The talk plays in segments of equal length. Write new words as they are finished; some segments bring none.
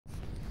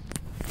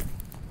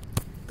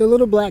The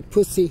little black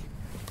pussy.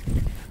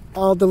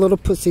 All the little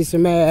pussies are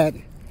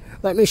mad.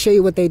 Let me show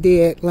you what they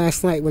did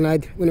last night when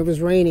it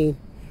was raining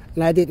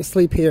and I didn't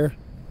sleep here.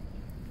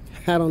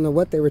 I don't know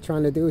what they were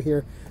trying to do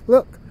here.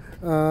 Look,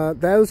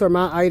 those are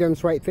my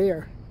items right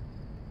there.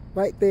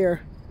 Right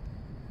there.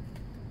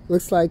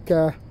 Looks like,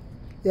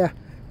 yeah,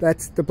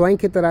 that's the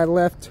blanket that I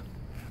left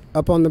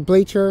up on the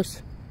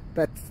bleachers.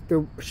 That's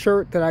the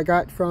shirt that I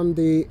got from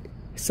the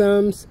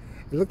Sims.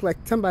 It looked like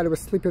somebody was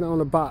sleeping on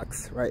a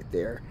box right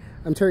there.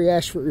 I'm Terry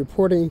Ashford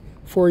reporting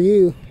for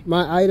you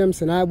my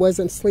items, and I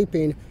wasn't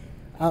sleeping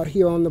out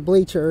here on the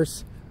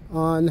bleachers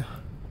on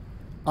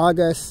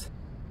August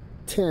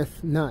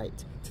 10th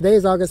night. Today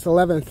is August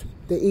 11th,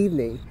 the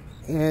evening,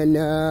 and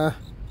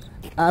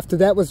after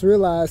that was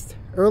realized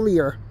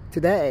earlier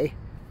today,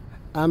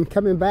 I'm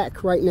coming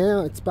back right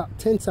now. It's about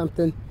 10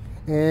 something,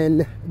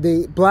 and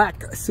the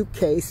black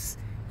suitcase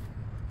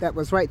that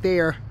was right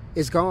there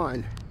is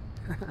gone.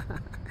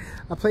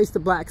 I placed the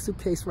black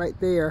suitcase right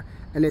there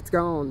and it's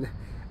gone.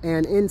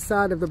 And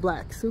inside of the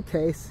black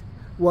suitcase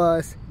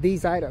was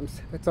these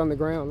items that's on the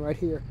ground right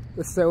here.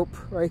 The soap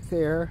right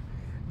there,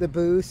 the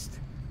Boost,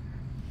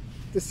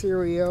 the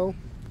cereal,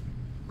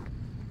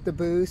 the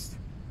Boost,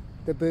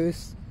 the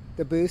Boost,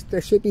 the Boost.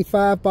 There should be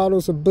 5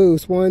 bottles of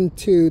Boost. 1,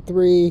 2,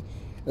 3,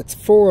 that's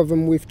 4 of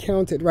them we've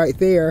counted right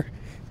there.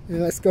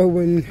 And let's go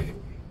and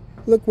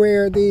look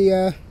where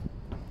the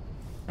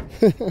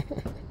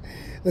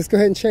let's go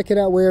ahead and check it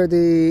out where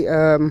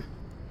the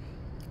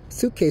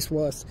suitcase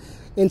was.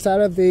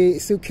 Inside of the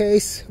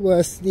suitcase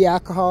was the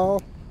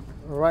alcohol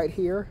right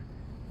here,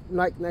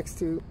 like next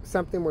to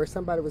something where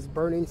somebody was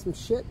burning some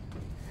shit.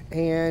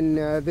 And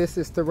this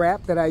is the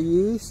wrap that I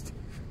used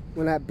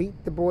when I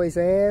beat the boy's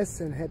ass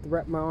and had to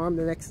wrap my arm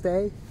the next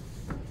day.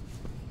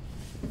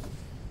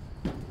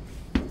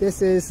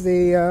 This is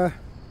the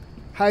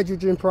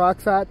hydrogen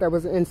peroxide that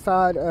was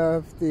inside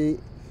of the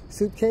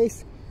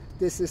suitcase.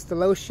 This is the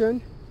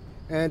lotion,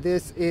 and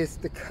this is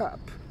the cup.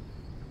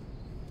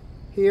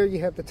 Here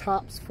you have the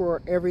tops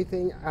for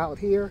everything out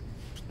here.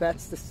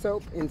 That's the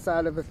soap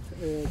inside of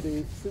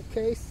the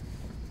suitcase,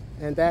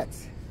 and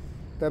that's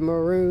the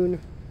maroon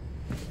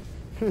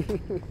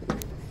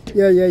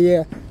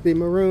the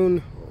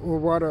maroon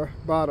water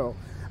bottle.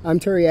 I'm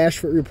Terry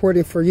Ashford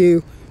reporting for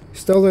you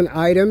stolen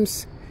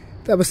items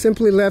that was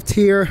simply left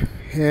here,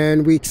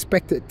 and we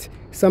expected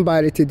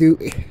somebody to do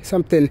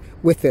something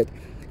with it.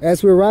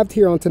 As we arrived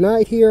here on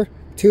tonight here,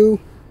 2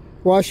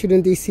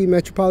 Washington, D.C.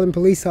 Metropolitan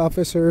Police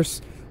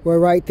officers were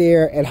right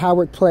there at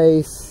Howard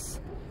Place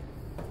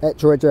at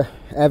Georgia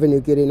Avenue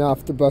getting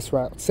off the bus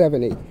route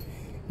 70.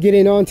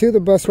 Getting onto the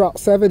bus route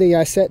 70,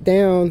 I sat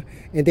down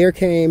and there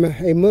came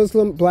a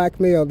Muslim black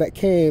male that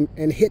came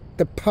and hit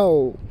the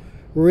pole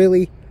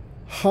really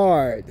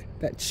hard.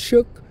 That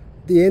shook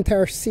the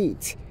entire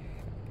seat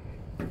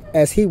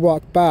as he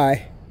walked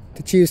by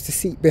to choose the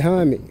seat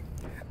behind me.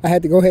 I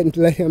had to go ahead and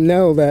let him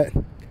know that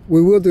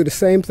we will do the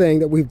same thing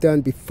that we've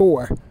done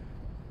before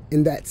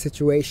in that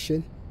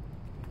situation.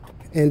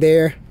 And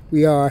there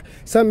we are.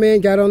 Some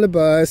man got on the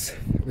bus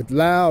with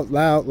loud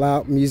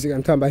music.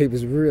 I'm talking about he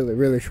was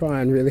really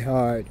trying really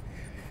hard.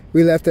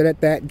 We left it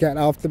at that, got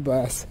off the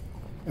bus,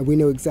 and we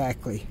knew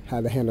exactly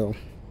how to handle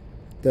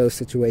those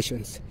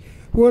situations.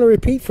 We want to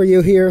repeat for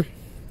you here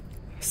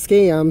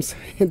scams.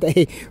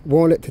 They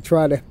wanted to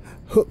try to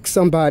hook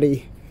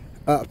somebody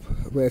up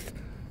with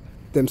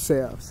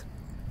themselves.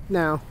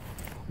 Now,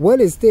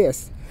 what is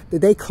this?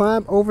 Did they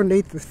climb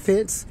underneath the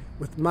fence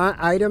with my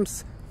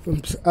items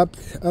from up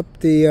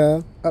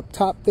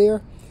top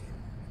there?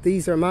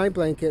 These are my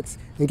blankets,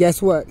 and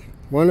guess what?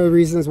 One of the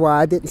reasons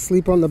why I didn't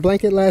sleep on the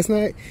blanket last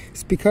night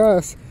is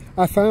because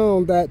I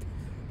found that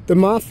the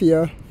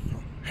mafia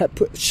had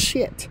put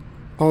shit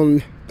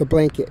on the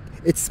blanket.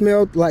 It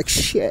smelled like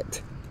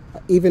shit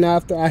even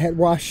after I had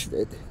washed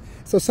it.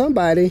 So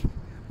somebody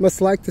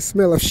must like the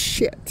smell of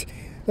shit.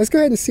 Let's go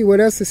ahead and see what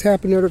else is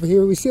happening over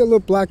here. We see a little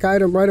black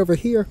item right over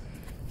here.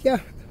 Yeah,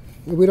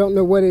 we don't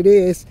know what it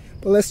is,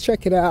 but let's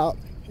check it out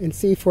and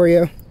see for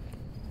you.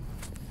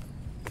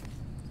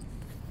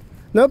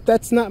 Nope,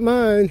 that's not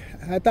mine.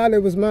 I thought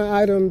it was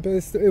my item,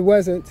 but it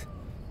wasn't.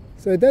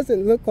 So it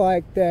doesn't look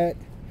like that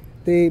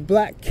the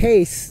black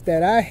case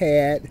that I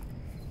had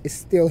is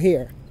still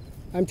here.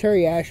 I'm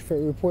Terry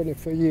Ashford reporting it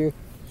for you.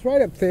 It's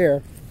right up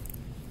there.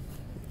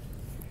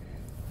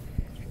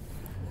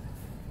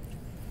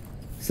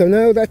 So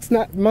no, that's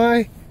not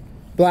my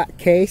black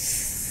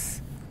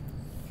case.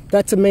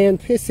 That's a man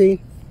pissing,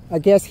 I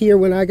guess, here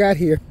when I got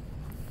here.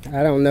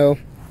 I don't know.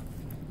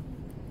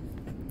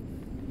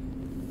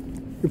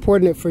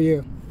 Reporting it for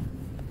you.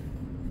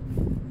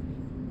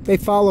 They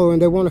follow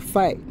and they want to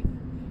fight.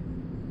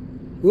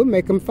 We'll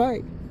make them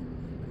fight.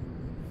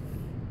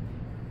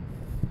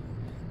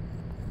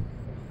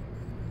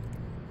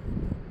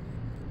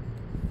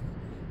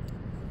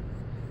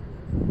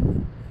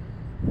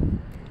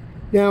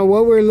 Now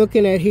what we're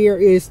looking at here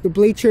is the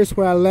bleachers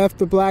where I left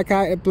the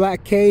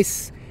black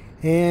case,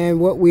 and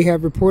what we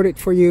have reported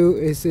for you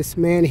is this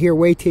man here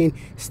waiting,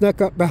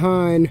 snuck up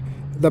behind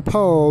the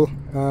pole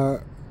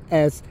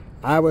as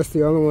I was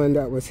the only one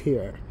that was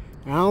here.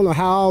 I don't know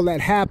how all that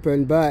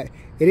happened, but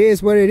it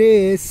is what it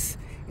is.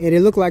 And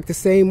it looked like the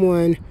same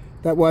one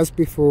that was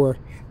before.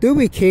 Do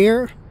we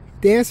care?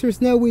 The answer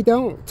is no, we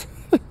don't.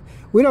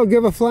 We don't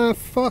give a flying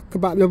fuck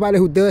about nobody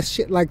who does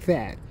shit like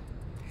that.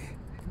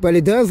 But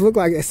it does look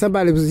like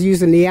somebody was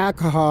using the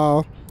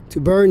alcohol to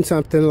burn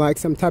something, like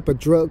some type of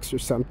drugs or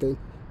something.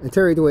 And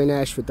Terry Dwayne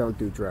Ashford don't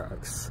do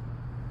drugs.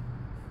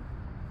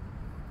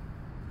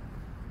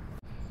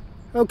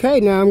 Okay,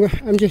 now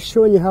I'm just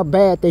showing you how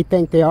bad they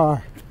think they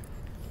are.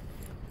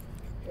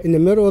 In the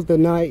middle of the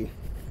night,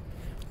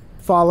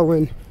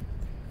 following,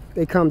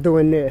 they come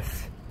doing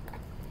this.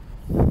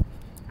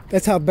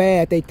 That's how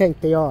bad they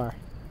think they are.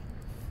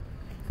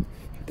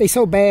 They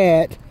so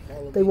bad,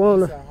 they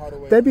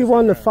be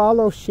wanting to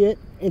follow shit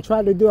and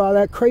try to do all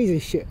that crazy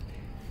shit.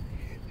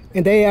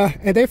 And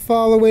they're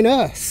following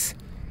us.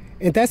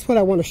 And that's what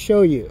I want to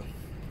show you.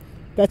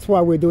 That's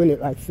why we're doing it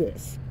like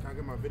this. Can I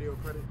get my video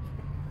credit?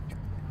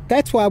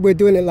 That's why we're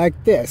doing it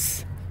like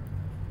this.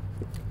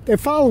 They're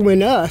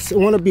following us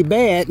and want to be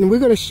bad, and we're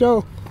going to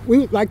show, we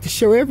would like to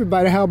show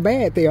everybody how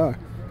bad they are.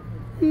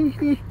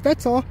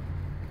 That's all.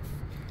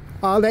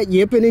 All that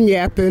yipping and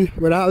yapping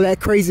with all that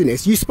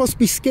craziness. You're supposed to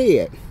be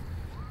scared.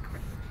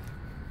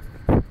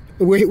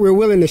 We're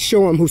willing to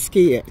show them who's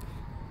scared.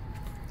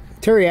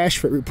 Terry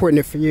Ashford reporting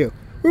it for you.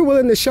 We're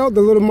willing to show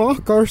the little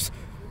monkers.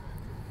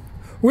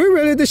 We're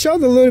ready to show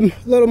the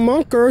little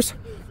monkers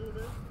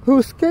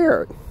who's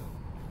scared.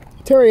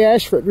 Terry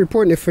Ashford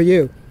reporting it for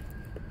you.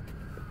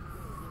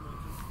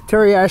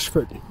 Terry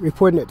Ashford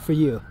reporting it for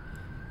you.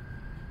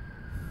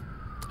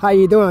 How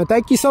you doing?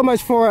 Thank you so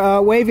much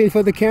for waving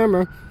for the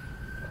camera.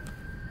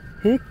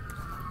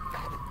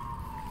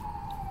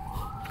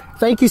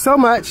 Thank you so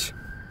much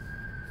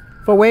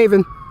for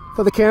waving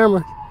for the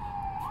camera.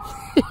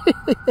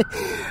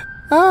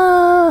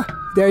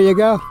 There you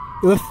go.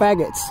 You little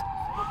faggots.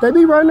 They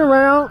be running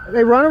around.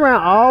 They run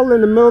around all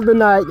in the middle of the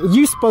night.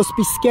 You supposed to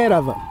be scared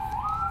of them.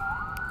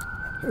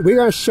 We're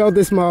going to show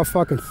this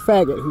motherfucking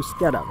faggot who's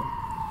scared of them.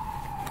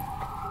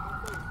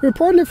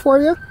 Reporting it for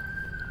you.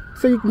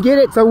 So you can get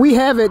it. So we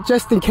have it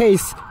just in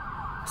case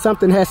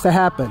something has to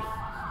happen.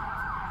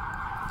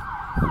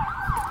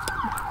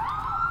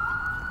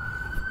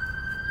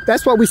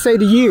 That's what we say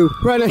to you.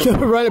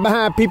 Running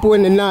behind people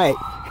in the night.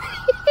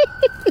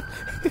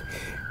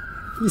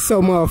 You're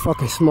so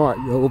motherfucking smart,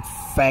 you old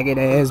faggot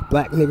ass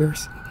black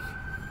niggers.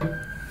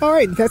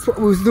 Alright, that's what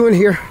we was doing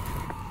here.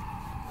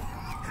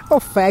 Oh,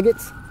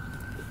 faggots.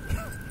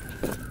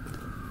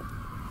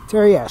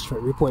 Terry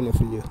Ashford reporting it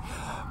for you.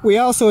 We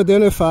also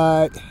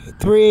identified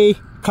 3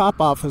 cop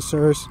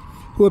officers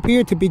who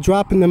appeared to be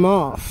dropping them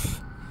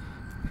off.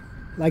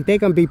 Like they're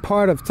going to be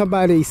part of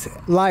somebody's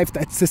life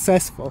that's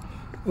successful.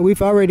 And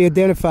we've already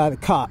identified the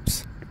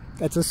cops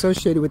that's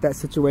associated with that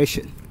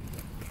situation.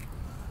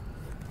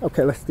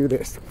 Okay, let's do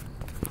this.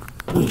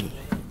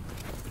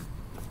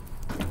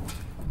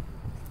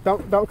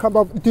 Don't come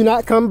up. Do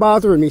not come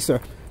bothering me,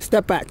 sir.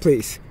 Step back,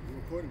 please.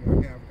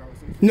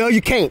 No,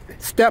 you can't.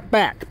 Step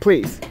back,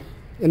 please.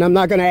 And I'm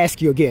not going to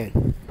ask you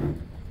again.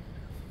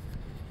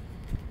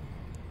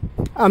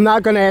 I'm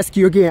not going to ask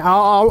you again.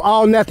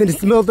 All nothing.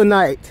 It's the middle of the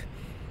night.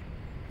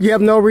 You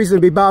have no reason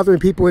to be bothering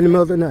people in the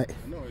middle of the night.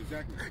 No,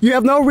 exactly. You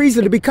have no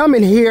reason to be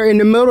coming here in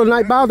the middle of the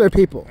night bothering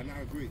people. And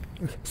I agree.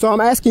 So I'm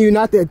asking you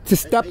not to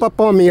step up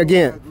on me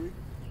again.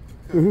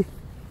 I agree.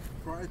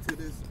 Prior to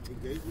this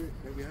engagement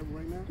that we have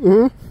right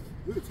now,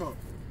 we can talk.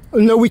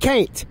 No, we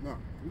can't. No,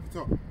 we can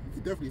talk. We can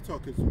definitely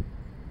talk. Cause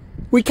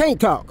we can't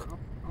talk.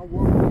 I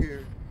walk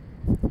here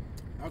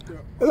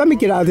after. Let me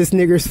get out of this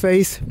nigger's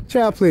face.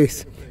 Child,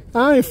 please. I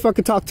don't even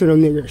fucking talk to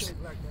them niggers.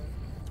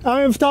 I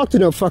don't even talk to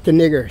no fucking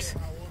niggers.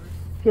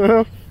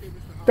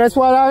 That's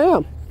what I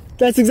am.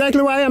 That's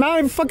exactly what I am. I don't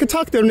even fucking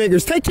talk to them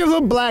niggers. Take your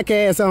little black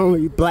ass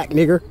on, you black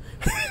nigger.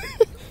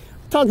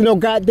 Talking to no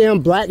goddamn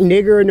black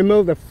nigger in the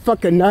middle of the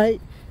fucking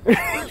night.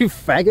 You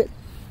faggot.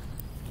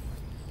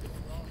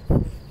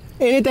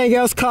 Anything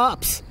else,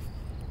 cops?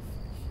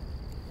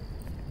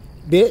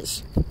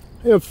 Bitch.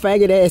 Them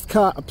faggot ass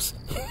cops.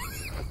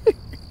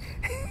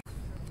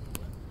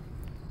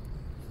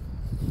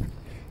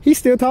 He's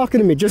still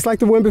talking to me just like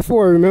the one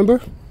before,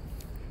 remember?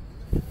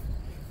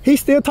 He's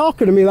still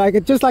talking to me like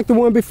it, just like the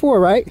one before,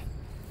 right?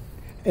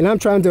 And I'm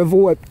trying to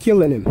avoid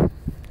killing him.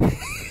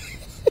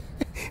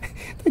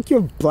 Think you're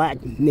black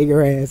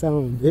nigger ass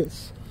on,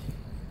 bitch.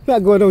 You're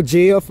not going to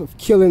jail for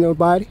killing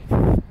nobody.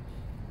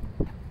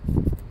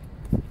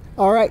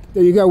 Alright,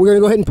 there you go. We're going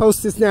to go ahead and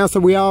post this now so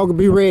we all can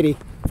be ready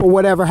for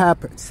whatever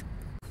happens.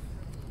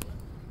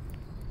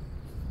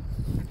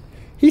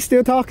 He's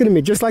still talking to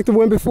me just like the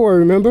one before,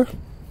 remember?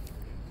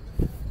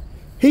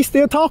 He's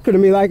still talking to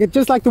me like it,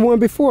 just like the one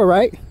before,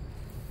 right?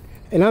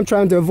 And I'm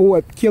trying to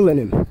avoid killing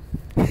him.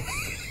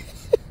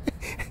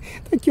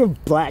 Think you're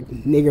black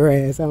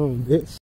nigger ass on, bitch.